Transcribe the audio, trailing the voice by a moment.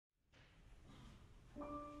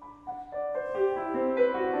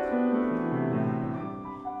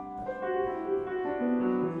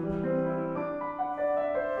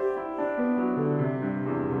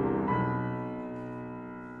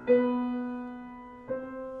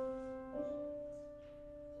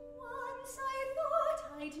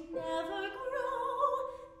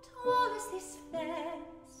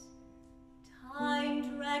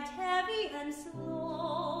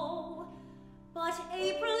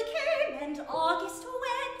came and August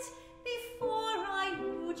went before I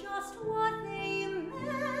knew just what they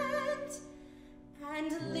meant.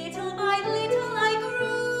 And little by little I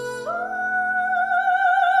grew,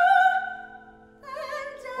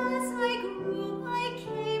 and as I grew I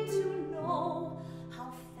came to know how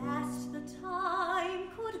fast the time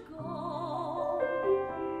could go.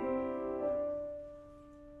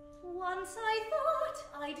 Once I thought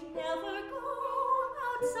I'd never go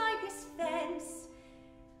outside this fence.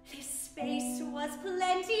 This space was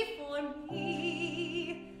plenty for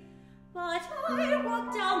me. But I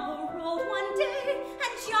walked down the road one day,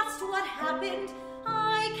 and just what happened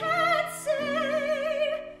I can't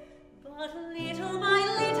say. But little by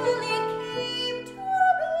little it came to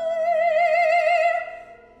be.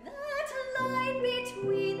 That line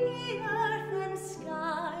between the earth and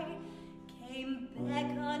sky came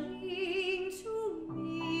beckoning to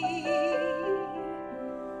me.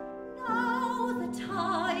 Now the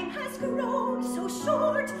time has grown so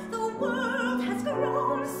short, the world has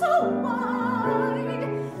grown so wide.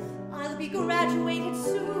 I'll be graduated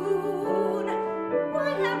soon. Why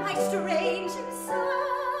am I strange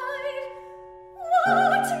inside?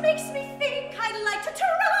 What makes me think I'd like to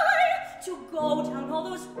try to go down all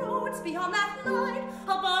those roads beyond that line,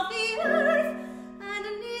 above the earth and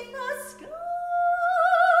beneath the sky?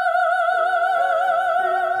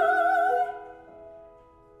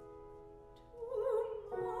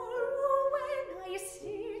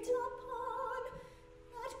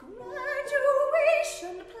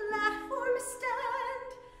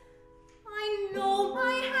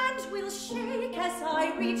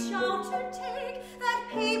 Reach out to take that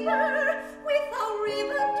paper with a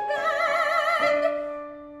ribbon band.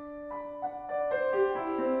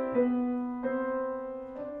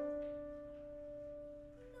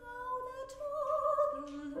 Now that all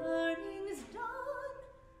the learning's done,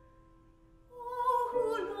 oh, who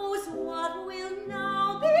knows what will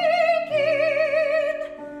now begin?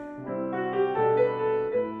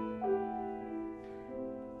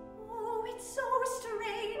 Oh, it's so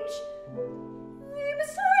strange. I'm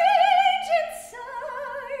strange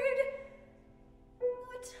inside.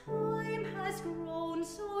 The